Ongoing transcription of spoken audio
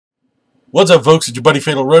What's up, folks? It's your buddy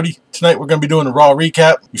Fatalroadie. Tonight we're going to be doing a Raw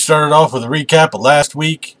recap. We started off with a recap of last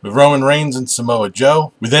week with Roman Reigns and Samoa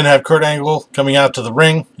Joe. We then have Kurt Angle coming out to the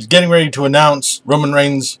ring. He's getting ready to announce Roman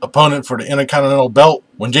Reigns' opponent for the Intercontinental Belt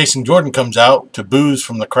when Jason Jordan comes out to boos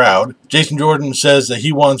from the crowd. Jason Jordan says that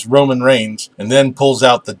he wants Roman Reigns and then pulls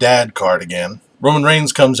out the dad card again. Roman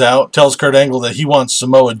Reigns comes out, tells Kurt Angle that he wants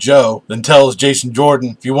Samoa Joe, then tells Jason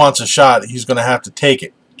Jordan if he wants a shot, he's going to have to take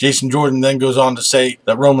it. Jason Jordan then goes on to say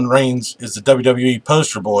that Roman Reigns is the WWE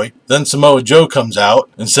poster boy. Then Samoa Joe comes out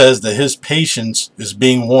and says that his patience is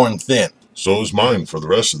being worn thin. So is mine for the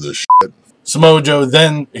rest of this shit. Samoa Joe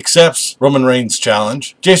then accepts Roman Reigns'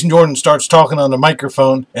 challenge. Jason Jordan starts talking on the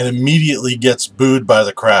microphone and immediately gets booed by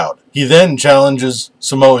the crowd. He then challenges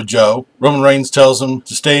Samoa Joe. Roman Reigns tells him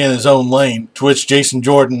to stay in his own lane, to which Jason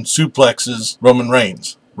Jordan suplexes Roman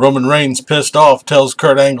Reigns. Roman Reigns, pissed off, tells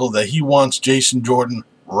Kurt Angle that he wants Jason Jordan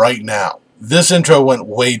right now. This intro went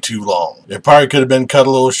way too long. It probably could have been cut a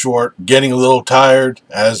little short, getting a little tired,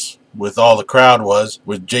 as with all the crowd was,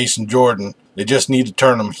 with Jason Jordan. They just need to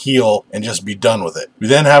turn him heel and just be done with it. We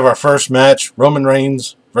then have our first match, Roman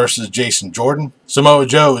Reigns versus Jason Jordan. Samoa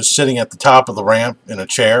Joe is sitting at the top of the ramp in a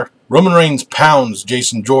chair. Roman Reigns pounds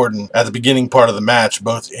Jason Jordan at the beginning part of the match,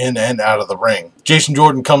 both in and out of the ring. Jason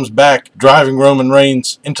Jordan comes back, driving Roman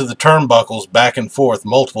Reigns into the turnbuckles back and forth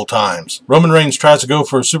multiple times. Roman Reigns tries to go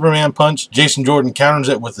for a Superman punch. Jason Jordan counters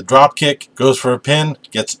it with a drop kick, goes for a pin,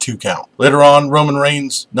 gets a 2 count. Later on, Roman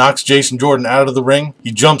Reigns knocks Jason Jordan out of the ring.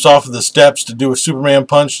 He jumps off of the steps to do a Superman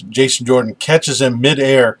punch. Jason Jordan catches him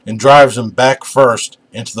mid-air and drives him back first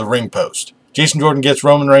into the ring post. Jason Jordan gets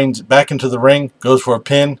Roman Reigns back into the ring, goes for a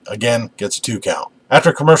pin, again gets a 2 count. After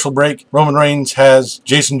a commercial break, Roman Reigns has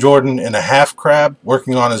Jason Jordan in a half crab,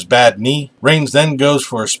 working on his bad knee. Reigns then goes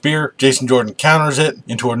for a spear. Jason Jordan counters it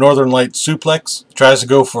into a Northern Lights suplex, tries to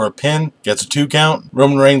go for a pin, gets a 2 count.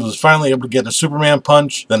 Roman Reigns was finally able to get a Superman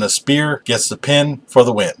punch, then a spear, gets the pin for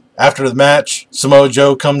the win. After the match, Samoa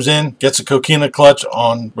Joe comes in, gets a coquina clutch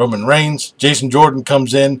on Roman Reigns. Jason Jordan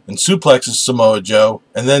comes in and suplexes Samoa Joe,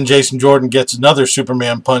 and then Jason Jordan gets another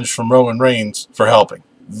Superman punch from Roman Reigns for helping.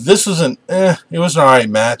 This was it was an alright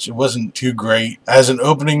match. It wasn't too great. As an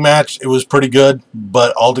opening match, it was pretty good,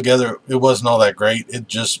 but altogether, it wasn't all that great. It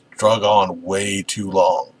just drug on way too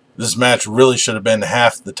long. This match really should have been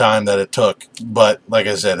half the time that it took, but like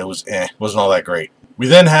I said, it wasn't all that great. We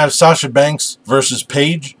then have Sasha Banks versus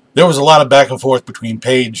Paige. There was a lot of back and forth between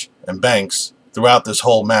Paige and Banks throughout this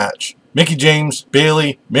whole match. Mickie James,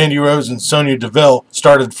 Bayley, Mandy Rose, and Sonya Deville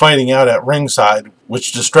started fighting out at ringside,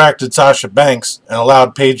 which distracted Sasha Banks and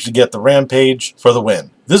allowed Paige to get the Rampage for the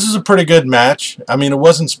win. This is a pretty good match. I mean, it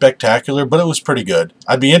wasn't spectacular, but it was pretty good.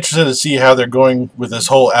 I'd be interested to see how they're going with this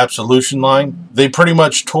whole Absolution line. They pretty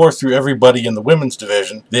much tore through everybody in the women's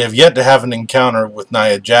division. They have yet to have an encounter with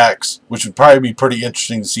Nia Jax, which would probably be pretty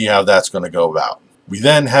interesting to see how that's going to go about. We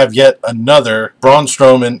then have yet another Braun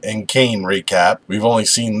Strowman and Kane recap. We've only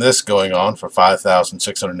seen this going on for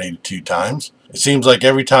 5,682 times. It seems like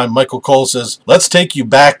every time Michael Cole says, "Let's take you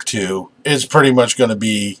back to," it's pretty much going to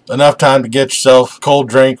be enough time to get yourself a cold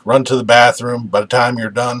drink, run to the bathroom. By the time you're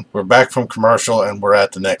done, we're back from commercial and we're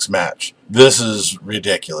at the next match. This is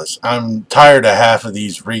ridiculous. I'm tired of half of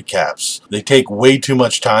these recaps. They take way too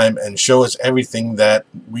much time and show us everything that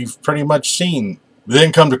we've pretty much seen. We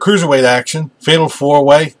then come to Cruiserweight action, Fatal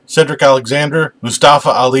 4-Way, Cedric Alexander,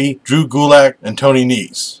 Mustafa Ali, Drew Gulak, and Tony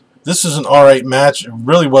Nese. This is an alright match. It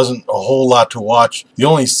really wasn't a whole lot to watch. The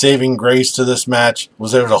only saving grace to this match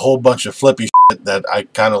was there was a whole bunch of flippy shit that I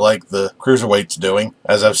kind of like the Cruiserweights doing.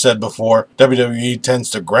 As I've said before, WWE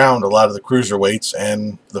tends to ground a lot of the Cruiserweights,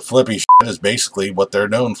 and the flippy shit is basically what they're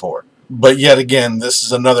known for. But yet again, this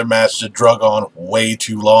is another match that drug on way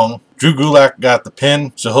too long. Drew Gulak got the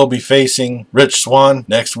pin, so he'll be facing Rich Swann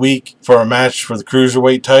next week for a match for the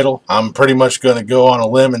Cruiserweight title. I'm pretty much going to go on a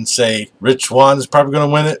limb and say Rich Swann is probably going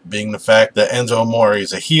to win it, being the fact that Enzo Amore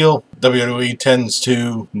is a heel. WWE tends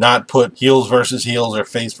to not put heels versus heels or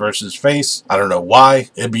face versus face. I don't know why.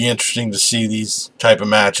 It'd be interesting to see these type of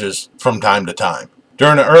matches from time to time.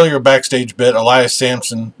 During an earlier backstage bit, Elias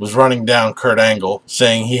Sampson was running down Kurt Angle,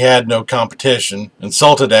 saying he had no competition,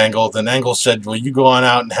 insulted Angle. Then Angle said, "Well, you go on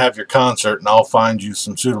out and have your concert and I'll find you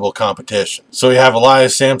some suitable competition." So we have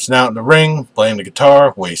Elias Sampson out in the ring, playing the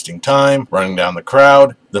guitar, wasting time, running down the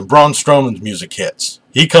crowd. Then Braun Strowman's music hits.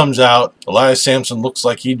 He comes out. Elias Sampson looks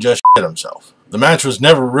like he just shit himself. The match was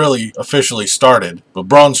never really officially started, but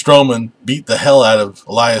Braun Strowman beat the hell out of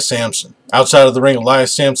Elias Sampson. Outside of the ring,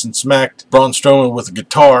 Elias Sampson smacked Braun Strowman with a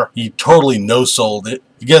guitar. He totally no-sold it.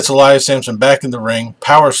 He gets Elias Sampson back in the ring,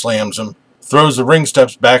 power slams him, throws the ring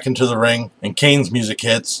steps back into the ring, and Kane's music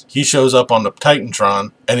hits. He shows up on the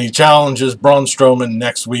Titantron, and he challenges Braun Strowman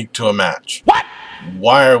next week to a match. What?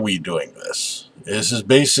 Why are we doing this? This is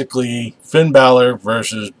basically Finn Balor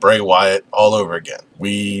versus Bray Wyatt all over again.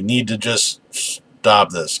 We need to just stop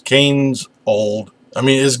this. Kane's old. I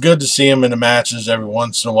mean, it's good to see him in the matches every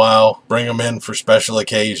once in a while, bring him in for special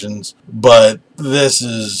occasions, but this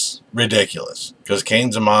is ridiculous because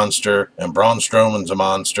Kane's a monster and Braun Strowman's a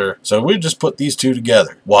monster. So we just put these two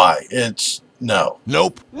together. Why? It's no.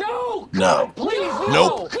 Nope. No! No. Please, no!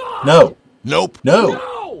 Nope. God. No. Nope. No.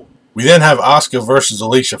 No! We then have Asuka versus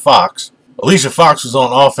Alicia Fox. Alicia Fox was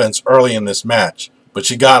on offense early in this match, but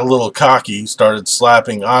she got a little cocky, started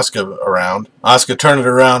slapping Asuka around. Asuka turned it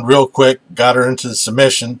around real quick, got her into the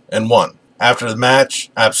submission, and won. After the match,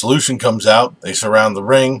 Absolution comes out, they surround the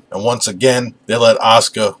ring, and once again, they let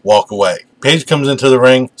Asuka walk away. Paige comes into the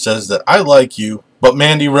ring, says that I like you, but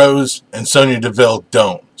Mandy Rose and Sonya Deville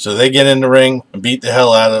don't. So they get in the ring and beat the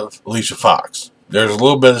hell out of Alicia Fox. There's a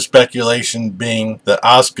little bit of speculation being that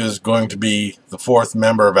Asuka is going to be the fourth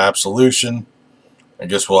member of Absolution. I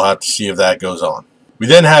guess we'll have to see if that goes on. We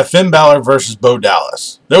then have Finn Balor versus Bo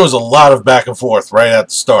Dallas. There was a lot of back and forth right at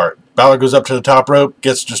the start. Balor goes up to the top rope,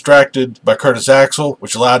 gets distracted by Curtis Axel,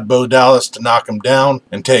 which allowed Bo Dallas to knock him down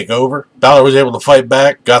and take over. Balor was able to fight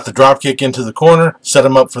back, got the dropkick into the corner, set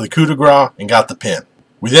him up for the coup de grace, and got the pin.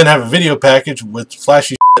 We then have a video package with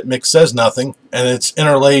flashy shit Mick Says Nothing, and it's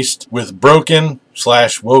interlaced with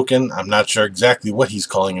Broken/Woken, I'm not sure exactly what he's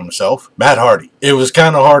calling himself, Matt Hardy. It was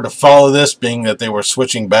kind of hard to follow this, being that they were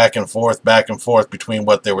switching back and forth between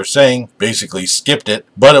what they were saying, basically skipped it,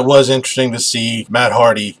 but it was interesting to see Matt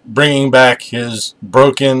Hardy bringing back his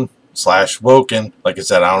Broken/Woken, like I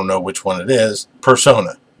said, I don't know which one it is,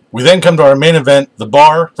 persona. We then come to our main event, The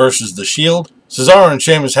Bar versus The Shield. Cesaro and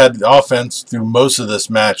Sheamus had the offense through most of this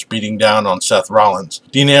match, beating down on Seth Rollins.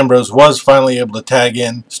 Dean Ambrose was finally able to tag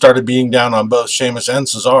in, started beating down on both Sheamus and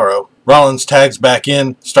Cesaro. Rollins tags back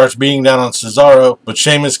in, starts beating down on Cesaro, but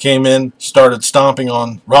Sheamus came in, started stomping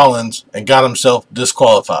on Rollins, and got himself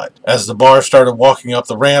disqualified. As the Bar started walking up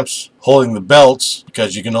the ramps, holding the belts,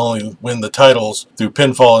 because you can only win the titles through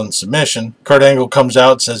pinfall and submission, Kurt Angle comes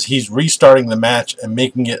out, says he's restarting the match and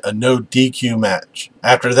making it a no DQ match.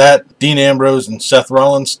 After that, Dean Ambrose and Seth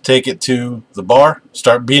Rollins take it to the Bar,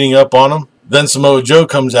 start beating up on him. Then Samoa Joe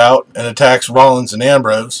comes out and attacks Rollins and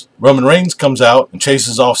Ambrose. Roman Reigns comes out and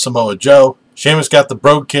chases off Samoa Joe. Sheamus got the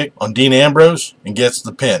brogue kick on Dean Ambrose and gets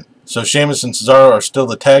the pin. So Sheamus and Cesaro are still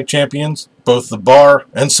the tag champions. Both the Bar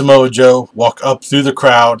and Samoa Joe walk up through the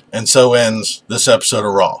crowd, and so ends this episode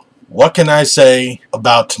of Raw. What can I say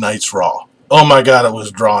about tonight's Raw? Oh my God, it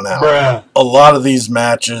was drawn out. Bruh. A lot of these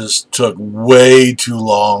matches took way too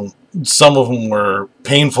long. Some of them were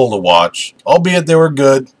painful to watch, albeit they were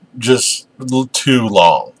good, just too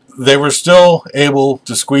long. They were still able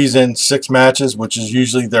to squeeze in 6 matches, which is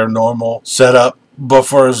usually their normal setup. But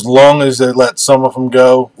for as long as they let some of them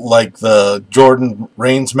go, like the Jordan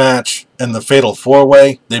Reigns match and the Fatal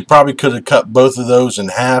 4-Way, they probably could have cut both of those in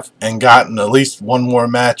half and gotten at least one more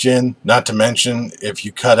match in. Not to mention if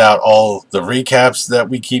you cut out all the recaps that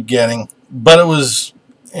we keep getting. But it was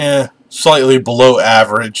slightly below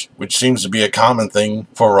average, which seems to be a common thing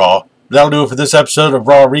for Raw. That'll do it for this episode of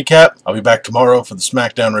Raw Recap. I'll be back tomorrow for the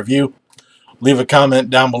SmackDown review. Leave a comment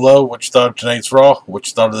down below what you thought of tonight's Raw, what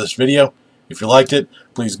you thought of this video. If you liked it,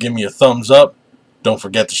 please give me a thumbs up. Don't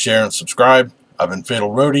forget to share and subscribe. I've been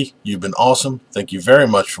Fatalroadie. You've been awesome. Thank you very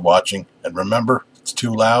much for watching. And remember, it's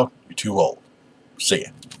too loud, you're too old. See ya.